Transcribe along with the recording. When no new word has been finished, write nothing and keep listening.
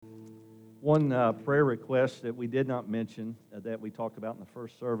One prayer request that we did not mention that we talked about in the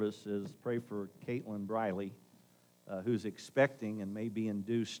first service is pray for Caitlin Briley, who's expecting and may be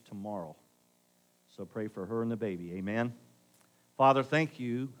induced tomorrow. So pray for her and the baby. Amen. Father, thank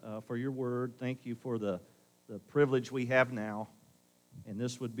you for your word. Thank you for the privilege we have now. And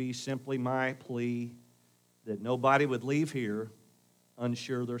this would be simply my plea that nobody would leave here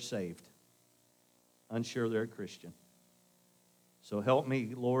unsure they're saved, unsure they're a Christian. So help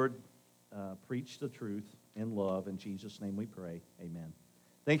me, Lord, preach the truth in love. In Jesus' name we pray. Amen.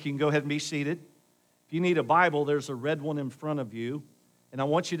 Thank you. You can go ahead and be seated. If you need a Bible, there's a red one in front of you. And I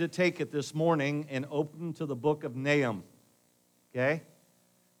want you to take it this morning and open to the book of Nahum. Okay?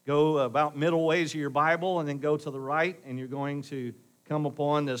 Go about middle ways of your Bible and then go to the right, and you're going to come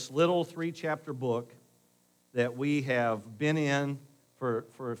upon this little 3-chapter book that we have been in for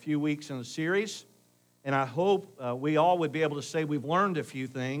a few weeks in the series. And I hope we all would be able to say we've learned a few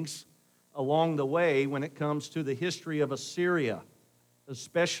things along the way when it comes to the history of Assyria,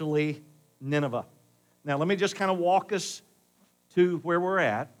 especially Nineveh. Now, let me just kind of walk us to where we're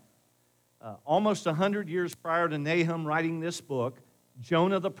at. Almost 100 years prior to Nahum writing this book,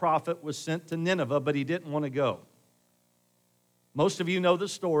 Jonah the prophet was sent to Nineveh, but he didn't want to go. Most of you know the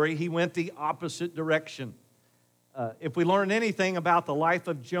story. He went the opposite direction. If we learn anything about the life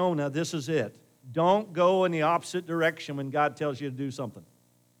of Jonah, this is it. Don't go in the opposite direction when God tells you to do something.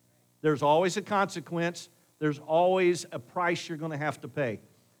 There's always a consequence. There's always a price you're going to have to pay.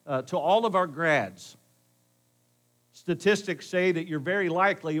 To all of our grads, statistics say that you're very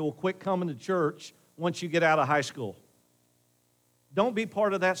likely will quit coming to church once you get out of high school. Don't be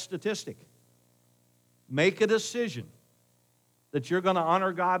part of that statistic. Make a decision that you're going to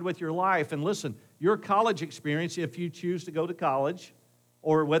honor God with your life. And listen, your college experience, if you choose to go to college,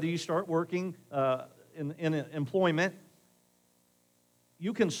 or whether you start working in employment,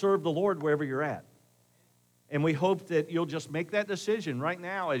 you can serve the Lord wherever you're at. And we hope that you'll just make that decision right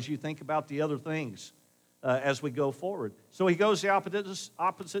now as you think about the other things as we go forward. So he goes the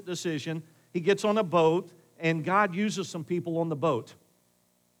opposite decision. He gets on a boat, and God uses some people on the boat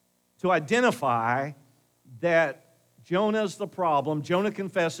to identify that Jonah's the problem. Jonah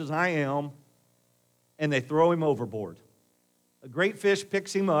confesses, I am, and they throw him overboard. A great fish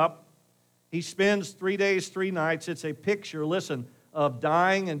picks him up. He spends 3 days, 3 nights. It's a picture, listen, of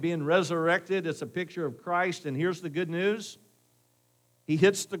dying and being resurrected. It's a picture of Christ, and here's the good news. He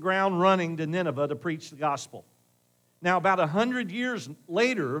hits the ground running to Nineveh to preach the gospel. Now, about 100 years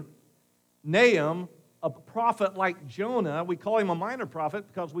later, Nahum, a prophet like Jonah, we call him a minor prophet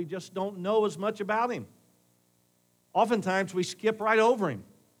because we just don't know as much about him. Oftentimes, we skip right over him,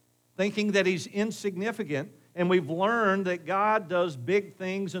 thinking that he's insignificant, and we've learned that God does big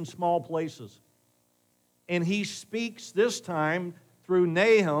things in small places. And he speaks this time through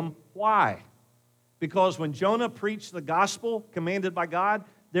Nahum. Why? Because when Jonah preached the gospel commanded by God,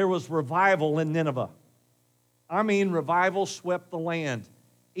 there was revival in Nineveh. I mean, revival swept the land.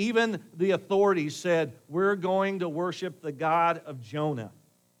 Even the authorities said, we're going to worship the God of Jonah.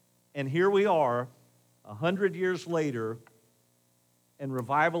 And here we are, 100 years later, and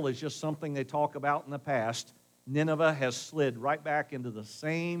revival is just something they talk about in the past. Nineveh has slid right back into the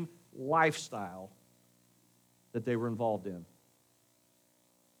same lifestyle that they were involved in.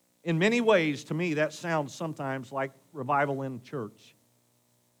 In many ways, to me, that sounds sometimes like revival in church.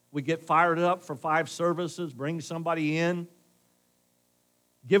 We get fired up for 5 services, bring somebody in,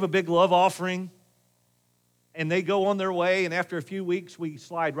 give a big love offering, and they go on their way, and after a few weeks, we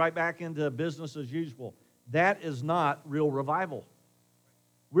slide right back into business as usual. That is not real revival.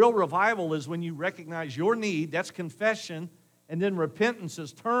 Real revival is when you recognize your need, that's confession, and then repentance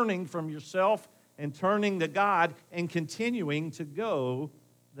is turning from yourself and turning to God and continuing to go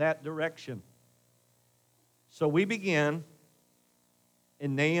that direction. So we begin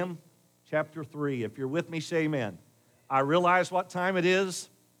in Nahum chapter 3. If you're with me, say amen. I realize what time it is,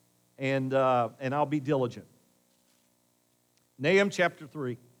 and I'll be diligent. Nahum chapter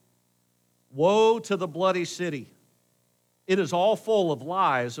 3. Woe to the bloody city! It is all full of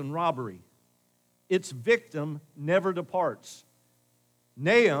lies and robbery. Its victim never departs.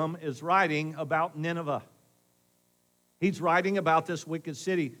 Nahum is writing about Nineveh. He's writing about this wicked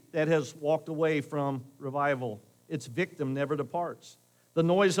city that has walked away from revival. Its victim never departs. The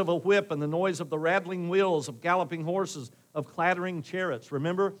noise of a whip and the noise of the rattling wheels of galloping horses, of clattering chariots.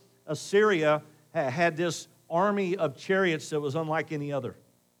 Remember, Assyria had this army of chariots that was unlike any other.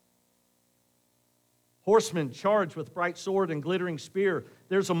 Horsemen charged with bright sword and glittering spear.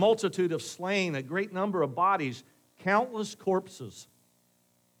 There's a multitude of slain, a great number of bodies, countless corpses.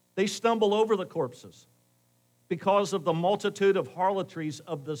 They stumble over the corpses. because of the multitude of harlotries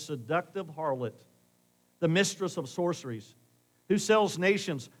of the seductive harlot, the mistress of sorceries, who sells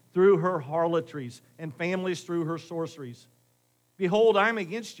nations through her harlotries and families through her sorceries. Behold, I am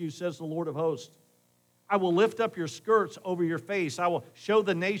against you, says the Lord of hosts. I will lift up your skirts over your face. I will show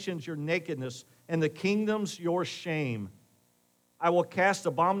the nations your nakedness and the kingdoms your shame. I will cast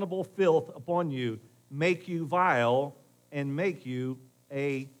abominable filth upon you, make you vile, and make you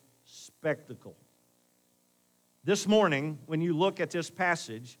a spectacle. This morning, when you look at this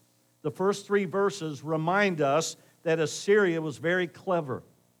passage, the first 3 verses remind us that Assyria was very clever.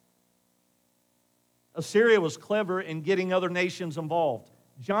 Assyria was clever in getting other nations involved.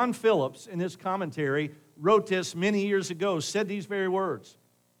 John Phillips, in his commentary, wrote this many years ago, said these very words.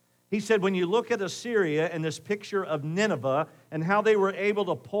 He said, when you look at Assyria and this picture of Nineveh and how they were able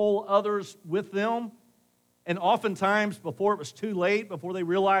to pull others with them, and oftentimes before it was too late, before they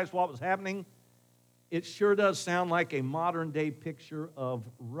realized what was happening, it sure does sound like a modern-day picture of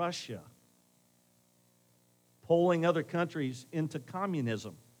Russia pulling other countries into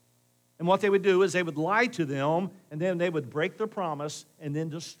communism. And what they would do is they would lie to them, and then they would break their promise and then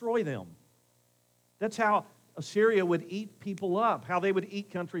destroy them. That's how Assyria would eat people up, how they would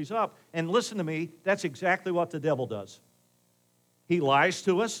eat countries up. And listen to me, that's exactly what the devil does. He lies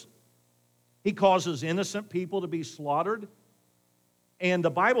to us. He causes innocent people to be slaughtered. And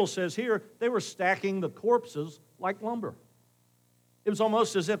the Bible says here, they were stacking the corpses like lumber. It was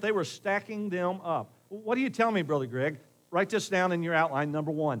almost as if they were stacking them up. What do you tell me, Brother Greg? Write this down in your outline,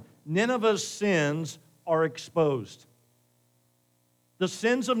 number 1. Nineveh's sins are exposed. The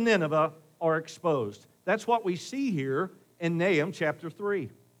sins of Nineveh are exposed. That's what we see here in Nahum chapter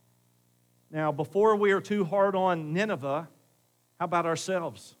 3. Now, before we are too hard on Nineveh, how about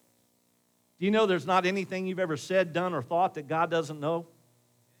ourselves? Do you know there's not anything you've ever said, done, or thought that God doesn't know?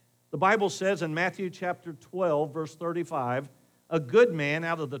 The Bible says in Matthew chapter 12, verse 35, a good man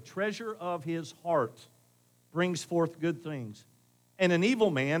out of the treasure of his heart brings forth good things, and an evil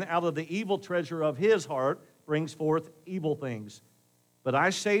man out of the evil treasure of his heart brings forth evil things. But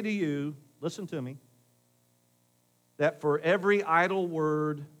I say to you, listen to me, that for every idle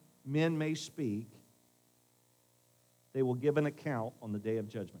word men may speak, they will give an account on the day of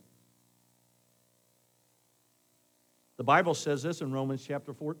judgment. The Bible says this in Romans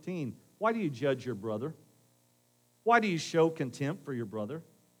chapter 14. Why do you judge your brother? Why do you show contempt for your brother?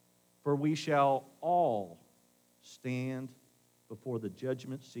 For we shall all stand before the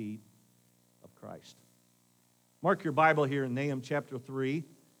judgment seat of Christ. Mark your Bible here in Nahum chapter 3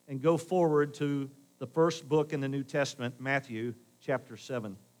 and go forward to the first book in the New Testament, Matthew chapter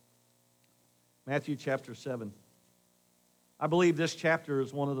 7. Matthew chapter 7. I believe this chapter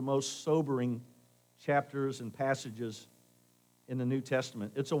is one of the most sobering chapters and passages in the New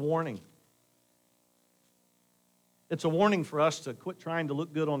Testament. It's a warning. It's a warning for us to quit trying to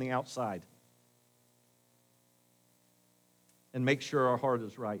look good on the outside and make sure our heart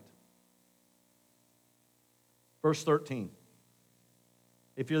is right. Verse 13.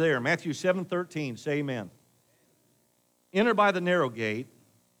 If you're there, Matthew 7:13, say amen. Enter by the narrow gate,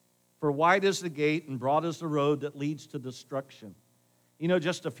 for wide is the gate and broad is the road that leads to destruction. You know,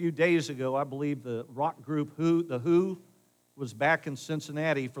 just a few days ago, I believe the rock group The Who was back in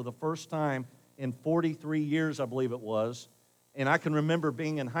Cincinnati for the first time in 43 years, I believe it was. And I can remember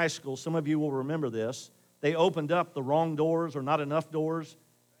being in high school. Some of you will remember this. They opened up the wrong doors or not enough doors,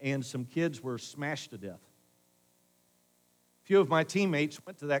 and some kids were smashed to death. A few of my teammates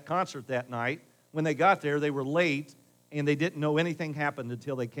went to that concert that night. When they got there, they were late, and they didn't know anything happened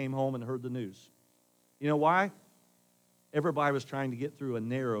until they came home and heard the news. You know why? Everybody was trying to get through a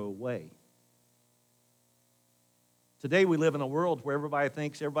narrow way. Today we live in a world where everybody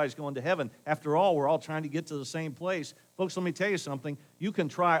thinks everybody's going to heaven. After all, we're all trying to get to the same place. Folks, let me tell you something. You can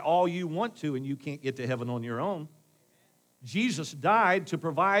try all you want to, and you can't get to heaven on your own. Jesus died to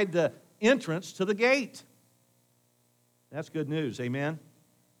provide the entrance to the gate. That's good news, amen?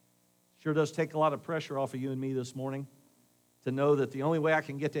 Sure does take a lot of pressure off of you and me this morning to know that the only way I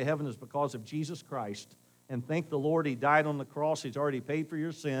can get to heaven is because of Jesus Christ. And thank the Lord, He died on the cross. He's already paid for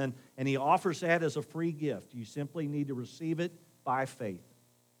your sin, and He offers that as a free gift. You simply need to receive it by faith.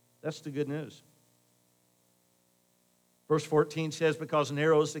 That's the good news. Verse 14 says, because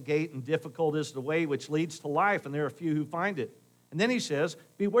narrow is the gate and difficult is the way which leads to life, and there are few who find it. And then He says,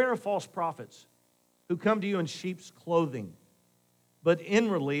 beware of false prophets who come to you in sheep's clothing, but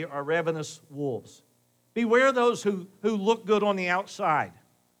inwardly are ravenous wolves. Beware those who look good on the outside,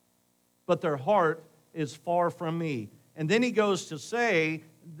 but their heart is far from me. And then he goes to say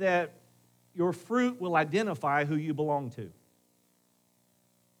that your fruit will identify who you belong to. Do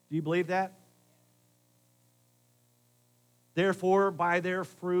you believe that? Therefore, by their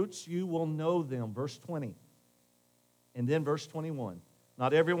fruits you will know them. Verse 20. And then verse 21.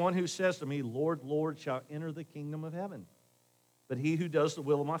 Not everyone who says to me, Lord, Lord, shall enter the kingdom of heaven, but he who does the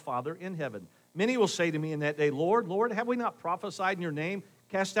will of my Father in heaven. Many will say to me in that day, Lord, Lord, have we not prophesied in your name,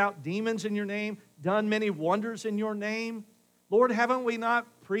 cast out demons in your name, done many wonders in your name? Lord, haven't we not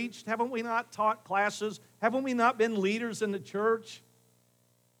preached? Haven't we not taught classes? Haven't we not been leaders in the church?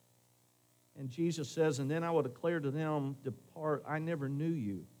 And Jesus says, and then I will declare to them, depart, I never knew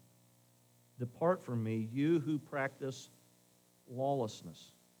you. Depart from me, you who practice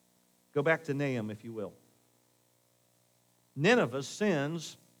lawlessness. Go back to Nahum, if you will. Nineveh's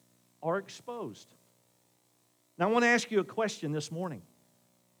sins are exposed. Now, I want to ask you a question this morning.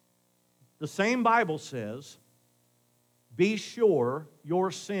 The same Bible says, be sure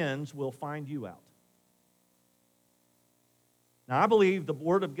your sins will find you out. Now, I believe the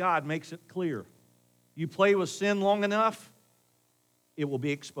Word of God makes it clear. You play with sin long enough, it will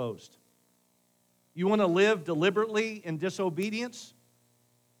be exposed. You want to live deliberately in disobedience?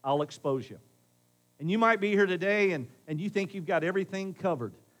 I'll expose you. And you might be here today and you think you've got everything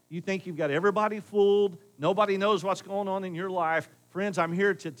covered. You think you've got everybody fooled. Nobody knows what's going on in your life. Friends, I'm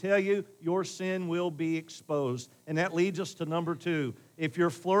here to tell you your sin will be exposed. And that leads us to number 2. If you're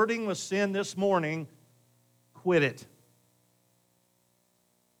flirting with sin this morning, quit it.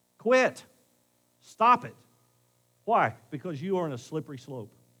 Quit. Stop it. Why? Because you are on a slippery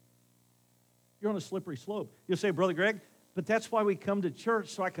slope. You're on a slippery slope. You'll say, Brother Greg, but that's why we come to church,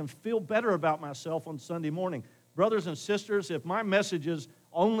 so I can feel better about myself on Sunday morning. Brothers and sisters, if my messages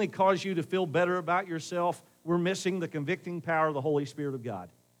only cause you to feel better about yourself, we're missing the convicting power of the Holy Spirit of God.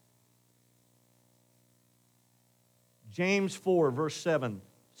 James 4, verse 7,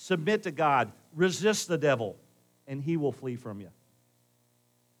 submit to God, resist the devil, and he will flee from you.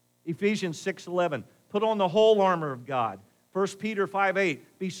 Ephesians 6:11, put on the whole armor of God. 1 Peter 5:8,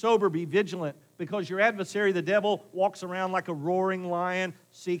 be sober, be vigilant, because your adversary, the devil, walks around like a roaring lion,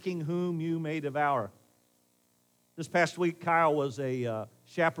 seeking whom you may devour. This past week, Kyle was a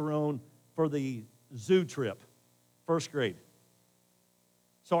chaperone for the zoo trip, first grade.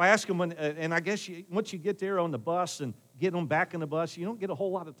 So I asked him, and I guess once you get there on the bus and get them back in the bus, you don't get a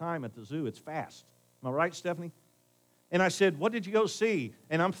whole lot of time at the zoo. It's fast. Am I right, Stephanie? And I said, what did you go see?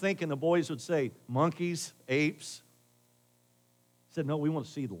 And I'm thinking the boys would say, monkeys, apes. I said, no, we want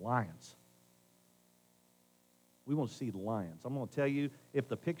to see the lions. We want to see the lions. I'm going to tell you, if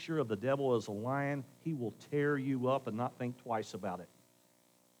the picture of the devil is a lion, he will tear you up and not think twice about it.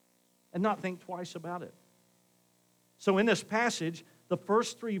 And not think twice about it. So in this passage, the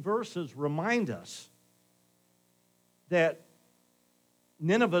first 3 verses remind us that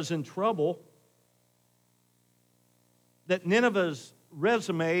Nineveh's in trouble, that Nineveh's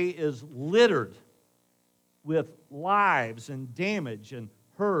resume is littered with lives and damage and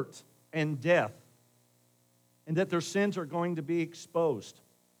hurt and death, and that their sins are going to be exposed.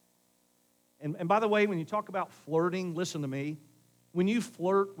 And by the way, when you talk about flirting, listen to me. When you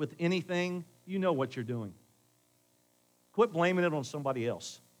flirt with anything, you know what you're doing. Quit blaming it on somebody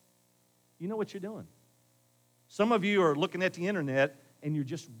else. You know what you're doing. Some of you are looking at the internet, and you're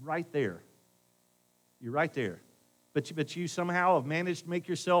just right there. You're right there. But you somehow have managed to make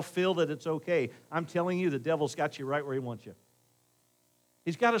yourself feel that it's okay. I'm telling you, the devil's got you right where he wants you.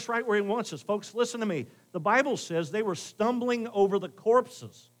 He's got us right where he wants us. Folks, listen to me. The Bible says they were stumbling over the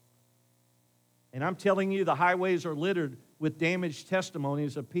corpses. And I'm telling you, the highways are littered with damaged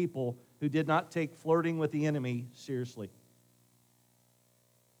testimonies of people who did not take flirting with the enemy seriously.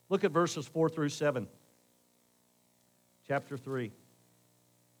 Look at verses 4 through 7. Chapter 3.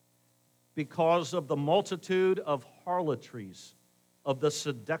 Because of the multitude of harlotries, of the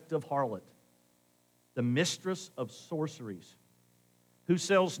seductive harlot, the mistress of sorceries, who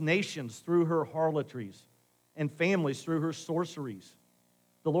sells nations through her harlotries and families through her sorceries.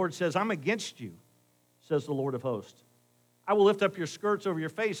 The Lord says, I'm against you, says the Lord of hosts. I will lift up your skirts over your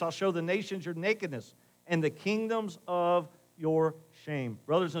face. I'll show the nations your nakedness and the kingdoms of your shame.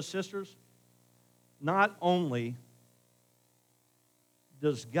 Brothers and sisters, not only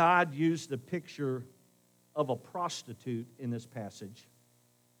does God use the picture of a prostitute in this passage,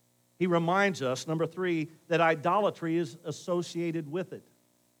 he reminds us, number 3, that idolatry is associated with it.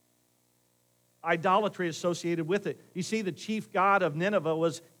 Idolatry associated with it. You see, the chief god of Nineveh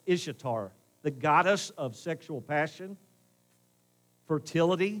was Ishtar, the goddess of sexual passion,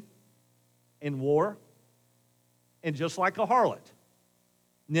 fertility, and war. And just like a harlot,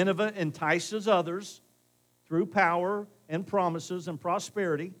 Nineveh entices others through power and promises and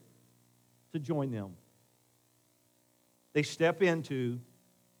prosperity to join them. They step into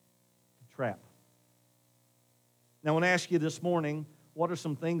the trap. Now, I want to ask you this morning, what are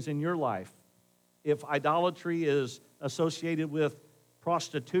some things in your life? If idolatry is associated with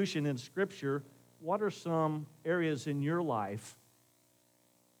prostitution in Scripture, what are some areas in your life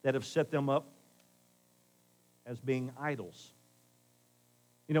that have set them up as being idols?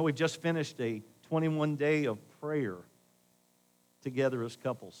 You know, we've just finished a 21-day of prayer together as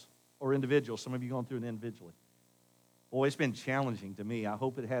couples or individuals. Some of you gone through it individually. Boy, it's been challenging to me. I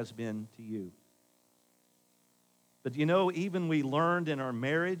hope it has been to you. But you know, even we learned in our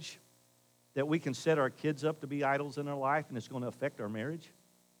marriage that we can set our kids up to be idols in our life, and it's going to affect our marriage.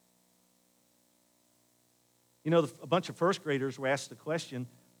 You know, a bunch of first graders were asked the question,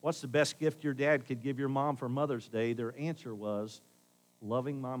 what's the best gift your dad could give your mom for Mother's Day? Their answer was,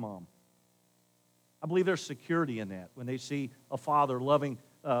 loving my mom. I believe there's security in that when they see a father loving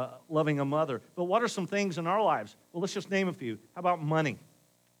a mother. But what are some things in our lives? Well, let's just name a few. How about money?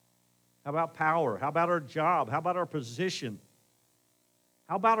 How about power? How about our job? How about our position?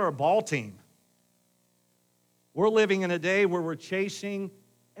 How about our ball team? We're living in a day where we're chasing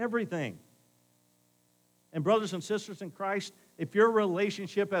everything. And brothers and sisters in Christ, if your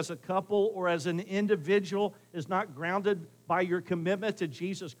relationship as a couple or as an individual is not grounded by your commitment to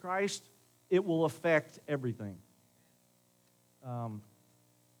Jesus Christ, it will affect everything.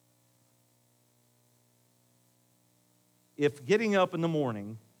 If getting up in the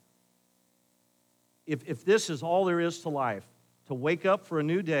morning, if this is all there is to life, to wake up for a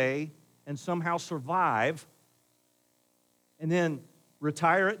new day and somehow survive, and then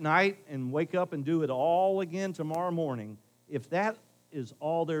retire at night and wake up and do it all again tomorrow morning, if that is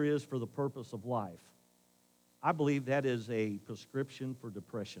all there is for the purpose of life, I believe that is a prescription for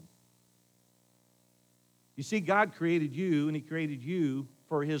depression. You see, God created you, and He created you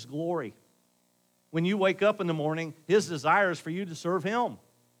for His glory. When you wake up in the morning, His desire is for you to serve Him.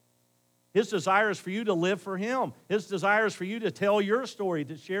 His desire is for you to live for Him. His desire is for you to tell your story,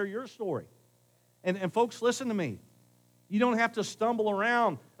 to share your story. And folks, listen to me. You don't have to stumble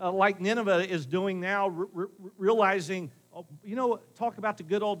around like Nineveh is doing now, realizing, you know, talk about the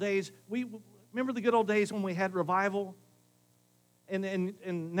good old days. We remember the good old days when we had revival?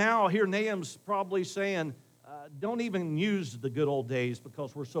 And now here Nahum's probably saying, don't even use the good old days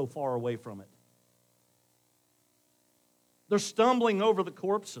because we're so far away from it. They're stumbling over the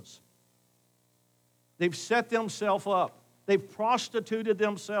corpses. They've set themselves up. They've prostituted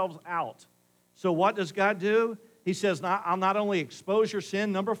themselves out. So what does God do? He says, I'll not only expose your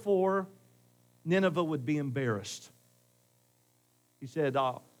sin. Number 4, Nineveh would be embarrassed. He said,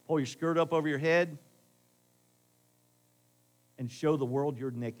 pull your skirt up over your head and show the world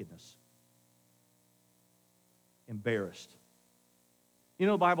your nakedness. Embarrassed. You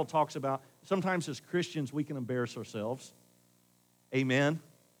know, the Bible talks about sometimes as Christians we can embarrass ourselves. Amen.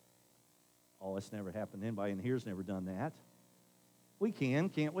 Oh, that's never happened. Anybody in here's never done that. We can,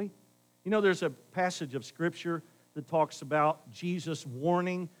 can't we? You know, there's a passage of Scripture that talks about Jesus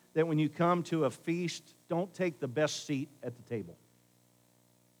warning that when you come to a feast, don't take the best seat at the table.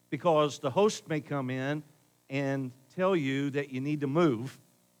 Because the host may come in and tell you that you need to move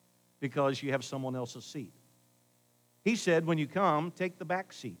because you have someone else's seat. He said, when you come, take the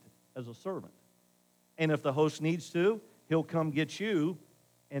back seat as a servant. And if the host needs to, he'll come get you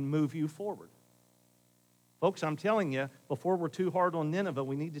and move you forward. Folks, I'm telling you, before we're too hard on Nineveh,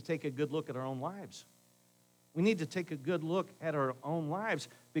 we need to take a good look at our own lives. We need to take a good look at our own lives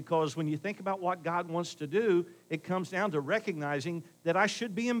because when you think about what God wants to do, it comes down to recognizing that I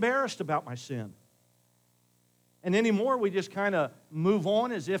should be embarrassed about my sin. And anymore, we just kind of move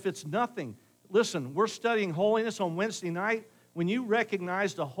on as if it's nothing. Listen, we're studying holiness on Wednesday night. When you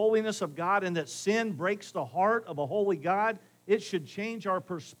recognize the holiness of God and that sin breaks the heart of a holy God, it should change our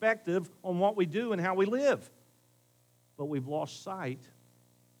perspective on what we do and how we live. But we've lost sight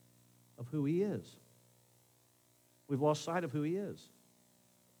of who He is. We've lost sight of who He is.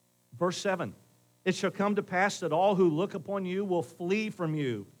 Verse 7, it shall come to pass that all who look upon you will flee from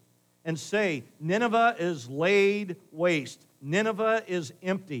you and say, Nineveh is laid waste. Nineveh is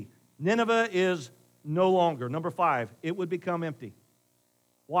empty. Nineveh is no longer. Number 5, it would become empty.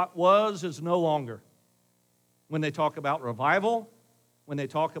 What was is no longer. When they talk about revival, when they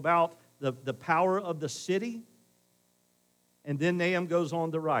talk about the power of the city, and then Nahum goes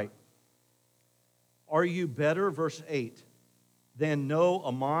on to write, are you better, verse 8, than No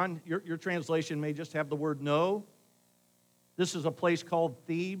Ammon? Your translation may just have the word no. This is a place called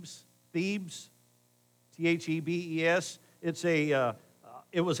Thebes. Thebes, Thebes.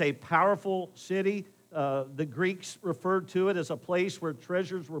 It was a powerful city. The Greeks referred to it as a place where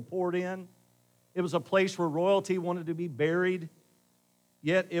treasures were poured in. It was a place where royalty wanted to be buried.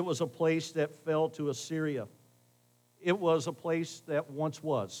 Yet it was a place that fell to Assyria. It was a place that once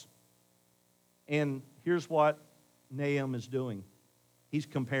was. And here's what Nahum is doing. He's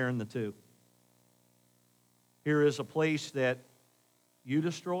comparing the two. Here is a place that you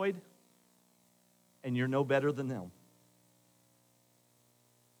destroyed, and you're no better than them.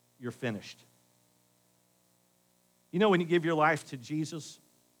 You're finished. You know, when you give your life to Jesus,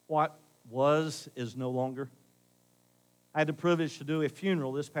 what was is no longer. I had the privilege to do a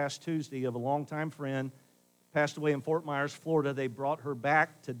funeral this past Tuesday of a longtime friend, passed away in Fort Myers, Florida. They brought her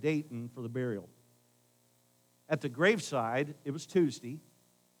back to Dayton for the burial. At the graveside, it was Tuesday,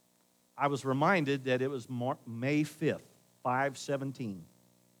 I was reminded that it was May 5th, 5/17,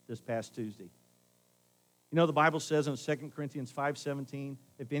 this past Tuesday. You know, the Bible says in 2 Corinthians 5:17,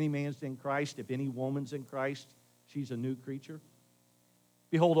 if any man's in Christ, if any woman's in Christ, she's a new creature.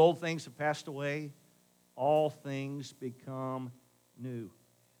 Behold, old things have passed away. All things become new.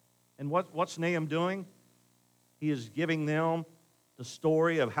 And what's Nahum doing? He is giving them the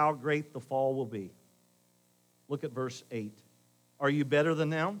story of how great the fall will be. Look at verse 8. Are you better than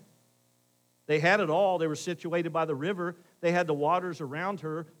them? They had it all. They were situated by the river. They had the waters around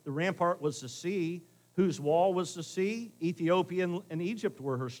her. The rampart was the sea. Whose wall was the sea? Ethiopia and Egypt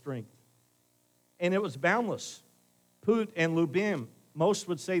were her strength. And it was boundless. Put and Lubim. Most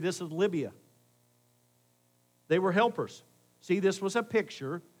would say this is Libya. They were helpers. See, this was a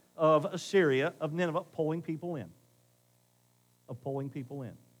picture of Assyria, of Nineveh, pulling people in.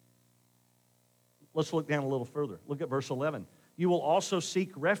 Let's look down a little further. Look at verse 11. You will also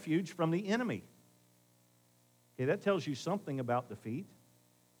seek refuge from the enemy. Okay, that tells you something about defeat.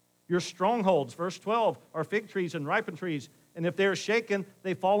 Your strongholds, verse 12, are fig trees and ripened trees. And if they are shaken,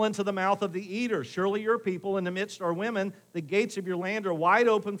 they fall into the mouth of the eater. Surely your people in the midst are women. The gates of your land are wide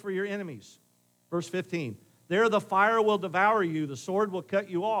open for your enemies. Verse 15. There the fire will devour you. The sword will cut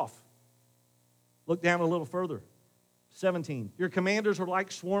you off. Look down a little further. 17. Your commanders are like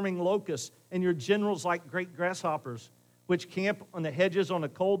swarming locusts, and your generals like great grasshoppers, which camp on the hedges on a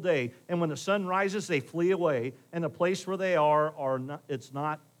cold day. And when the sun rises, they flee away. And the place where they are not, it's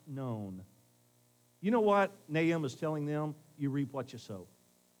not known. You know what Nahum is telling them? You reap what you sow.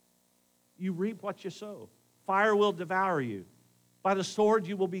 You reap what you sow. Fire will devour you. By the sword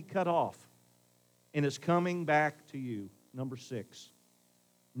you will be cut off. And it's coming back to you. Number 6.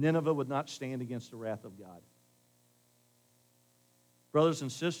 Nineveh would not stand against the wrath of God. Brothers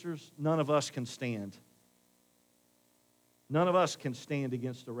and sisters, none of us can stand. None of us can stand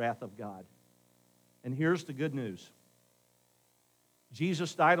against the wrath of God. And here's the good news.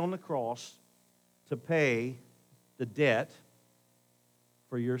 Jesus died on the cross to pay the debt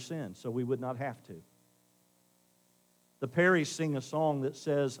for your sin, so we would not have to. The Perrys sing a song that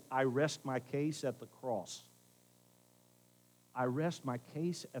says, I rest my case at the cross. I rest my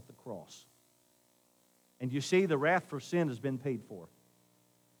case at the cross. And you see, the wrath for sin has been paid for.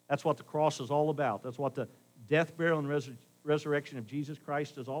 That's what the cross is all about. That's what the death, burial, and resurrection of Jesus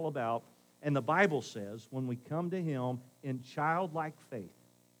Christ is all about. And the Bible says when we come to Him in childlike faith,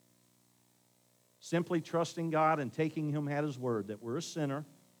 simply trusting God and taking Him at His word that we're a sinner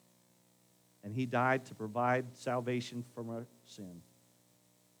and He died to provide salvation from our sin,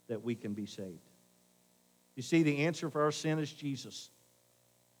 that we can be saved. You see, the answer for our sin is Jesus.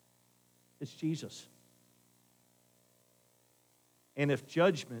 It's Jesus. And if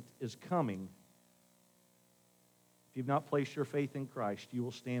judgment is coming, if you've not placed your faith in Christ, you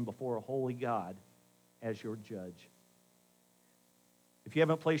will stand before a holy God as your judge. If you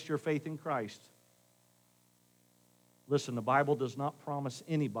haven't placed your faith in Christ, listen, the Bible does not promise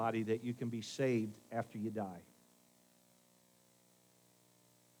anybody that you can be saved after you die.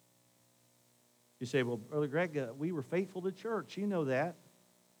 You say, well, Brother Greg, we were faithful to church. You know that.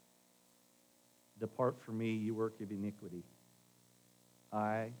 Depart from me, you work of iniquity.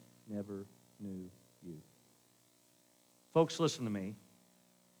 I never knew you. Folks, listen to me.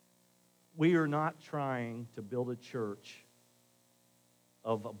 We are not trying to build a church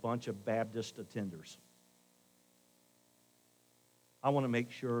of a bunch of Baptist attenders. I want to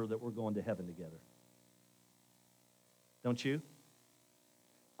make sure that we're going to heaven together. Don't you?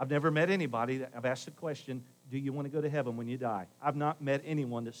 I've never met anybody that I've asked the question, do you want to go to heaven when you die? I've not met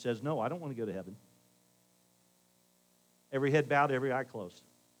anyone that says, no, I don't want to go to heaven. Every head bowed, every eye closed.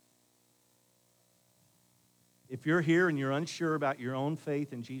 If you're here and you're unsure about your own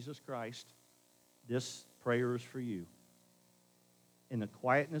faith in Jesus Christ, this prayer is for you. In the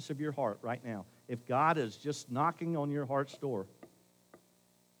quietness of your heart right now, if God is just knocking on your heart's door,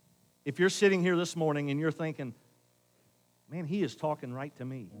 if you're sitting here this morning and you're thinking, man, He is talking right to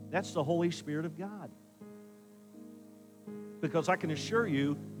me, that's the Holy Spirit of God. Because I can assure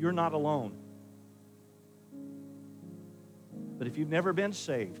you, you're not alone. But if you've never been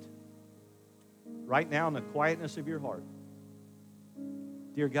saved, right now in the quietness of your heart,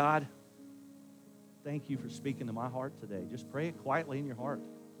 dear God, thank you for speaking to my heart today. Just pray it quietly in your heart.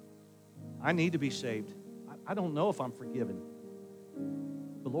 I need to be saved. I don't know if I'm forgiven.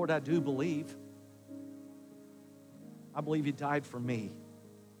 But Lord, I do believe. I believe you died for me.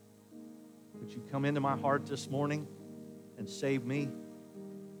 Would you come into my heart this morning and save me?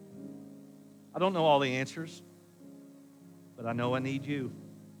 I don't know all the answers, but I know I need you.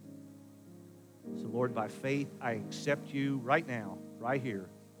 So Lord, by faith, I accept you right now, right here,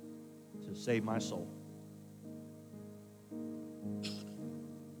 to save my soul.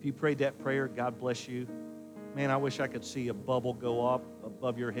 If you prayed that prayer, God bless you. Man, I wish I could see a bubble go up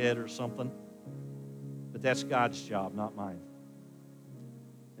above your head or something. But that's God's job, not mine.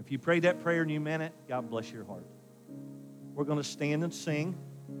 If you prayed that prayer and you meant it, God bless your heart. We're going to stand and sing,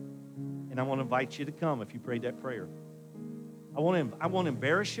 and I want to invite you to come if you prayed that prayer. I won't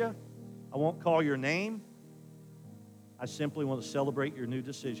embarrass you. I won't call your name. I simply want to celebrate your new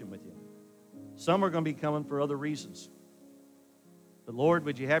decision with you. Some are going to be coming for other reasons. But Lord,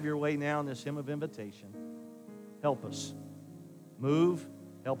 would you have your way now in this hymn of invitation? Help us. Move.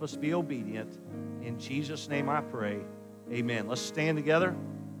 Help us be obedient. In Jesus' name I pray. Amen. Let's stand together.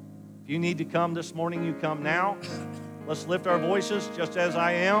 If you need to come this morning, you come now. Let's lift our voices just as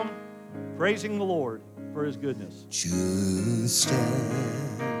I am, praising the Lord for his goodness. Just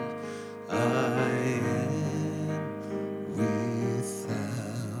as I am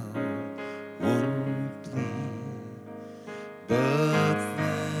without one plea, but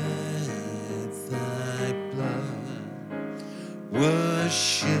that thy blood was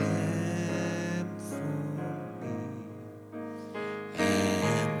shed for me,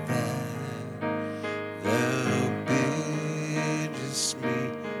 and that thou biddest me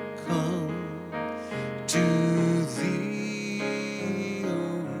come to thee,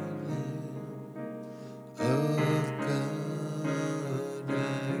 O Lamb of God,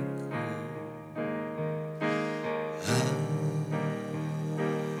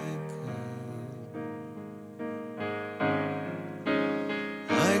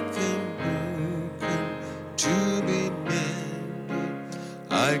 I come broken to be mended.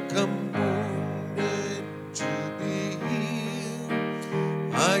 I come wounded to be healed.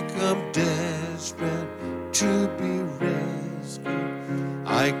 I come desperate to be rescued.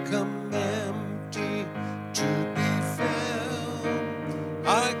 I come empty to be found. I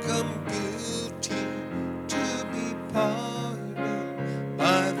come guilty to be pardoned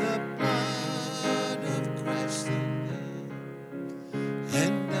by the blood of Christ the Lamb.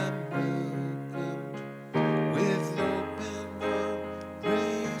 And I'm welcomed with open arms.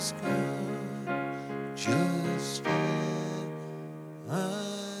 Praise God, just as I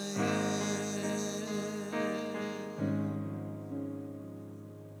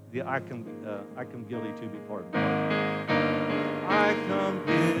am. I come guilty to be pardoned. I come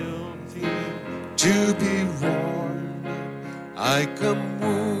guilty To be warned, I come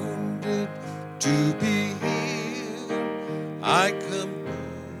wounded to be healed. I come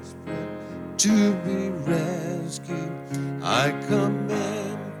desperate to be rescued. I come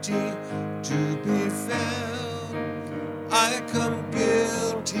empty to be found. I come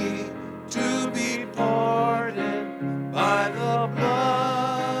guilty to be pardoned by the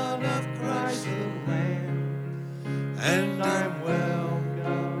blood of Christ the Lamb. And I'm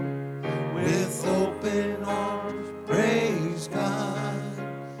welcome with open arms. Praise God,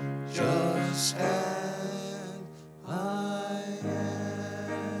 just as I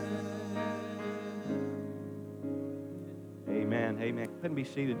am. Amen. Amen. Go ahead and be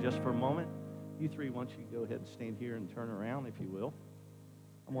seated just for a moment. You three, why don't you go ahead and stand here and turn around, if you will.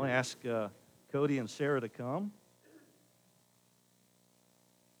 I'm going to ask Cody and Sarah to come.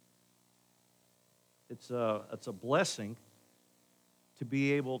 It's a blessing to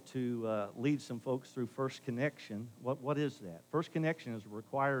be able to lead some folks through First Connection. What is that? First Connection is a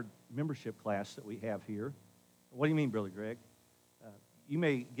required membership class that we have here. What do you mean, Brother Greg? You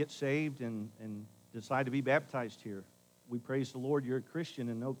may get saved and decide to be baptized here. We praise the Lord you're a Christian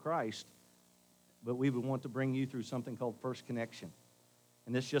and know Christ, but we would want to bring you through something called First Connection.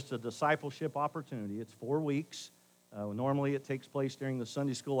 And it's just a discipleship opportunity. It's 4 weeks. Normally it takes place during the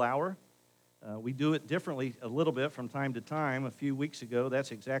Sunday school hour. We do it differently a little bit from time to time. A few weeks ago,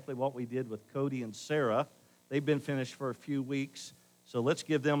 that's exactly what we did with Cody and Sarah. They've been finished for a few weeks, so let's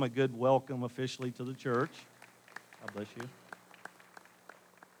give them a good welcome officially to the church. God bless you.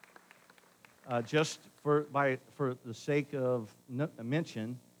 Just for the sake of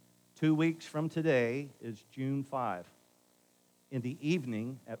mention, 2 weeks from today is June 5. In the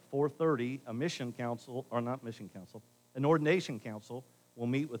evening at 4:30, an ordination council will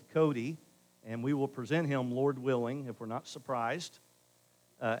meet with Cody, and we will present him, Lord willing, if we're not surprised,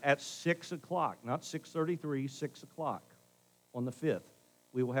 at 6 o'clock, not 6:33, 6 o'clock on the 5th.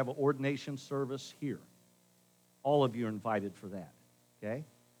 We will have an ordination service here. All of you are invited for that, okay?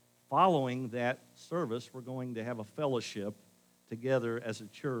 Following that service, we're going to have a fellowship together as a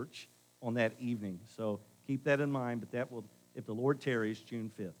church on that evening. So keep that in mind, but that will, if the Lord tarries, June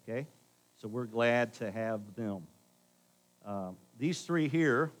 5th, okay? So we're glad to have them. These three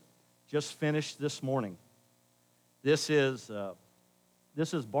here just finished this morning. This is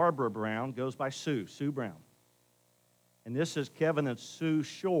Barbara Brown, goes by Sue Brown. And this is Kevin and Sue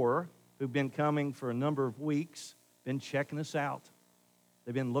Shore, who've been coming for a number of weeks, been checking us out.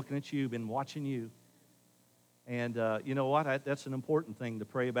 They've been looking at you, been watching you. And you know what? That's an important thing to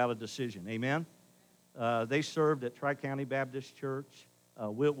pray about a decision. Amen? They served at Tri-County Baptist Church.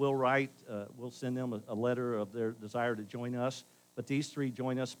 We'll send them a letter of their desire to join us. But these three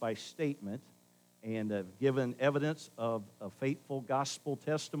join us by statement and have given evidence of a faithful gospel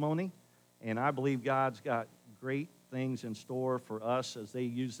testimony. And I believe God's got great things in store for us as they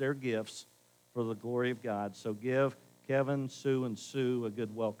use their gifts for the glory of God. So give Kevin, Sue, and Sue a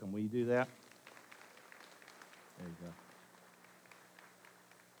good welcome. Will you do that? There you go.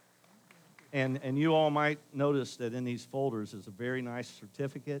 And you all might notice that in these folders is a very nice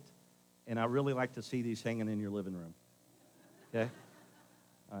certificate, and I really like to see these hanging in your living room. Okay?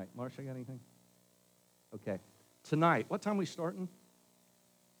 All right, Marsha, got anything? Okay. Tonight, what time are we starting?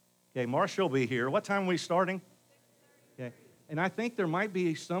 Okay, Marsha will be here. What time are we starting? Okay. And I think there might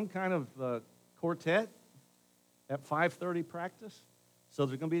be some kind of quartet at 5:30 practice. So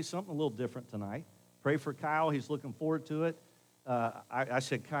there's going to be something a little different tonight. Pray for Kyle. He's looking forward to it. I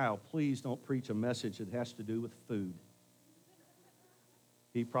said, Kyle, please don't preach a message that has to do with food.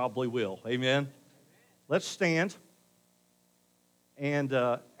 He probably will. Amen? Let's stand. And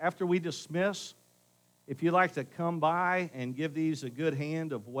after we dismiss, if you'd like to come by and give these a good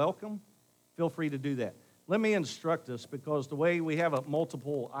hand of welcome, feel free to do that. Let me instruct us, because the way we have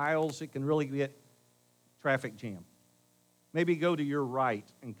multiple aisles, it can really get traffic jam. Maybe go to your right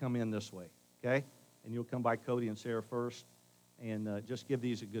and come in this way, okay? And you'll come by Cody and Sarah first, and just give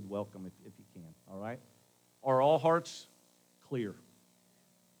these a good welcome if you can, all right? Are all hearts clear?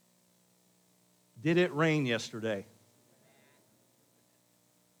 Did it rain yesterday?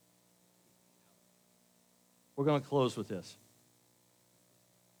 We're going to close with this.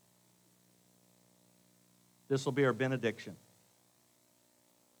 This will be our benediction.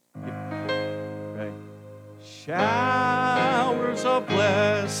 Right. Showers of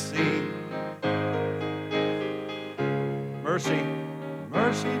blessing.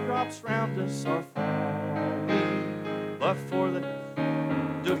 Mercy drops round us are falling. But for the...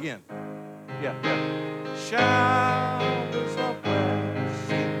 Do it again. Yeah. Showers of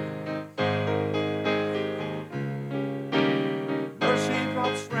blessing. Mercy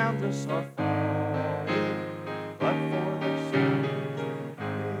drops round us are falling. But for the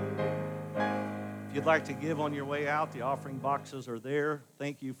If you'd like to give on your way out, the offering boxes are there.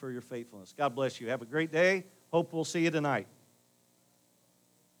 Thank you for your faithfulness. God bless you. Have a great day. Hope we'll see you tonight.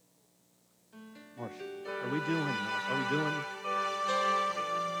 Marcia, are we doing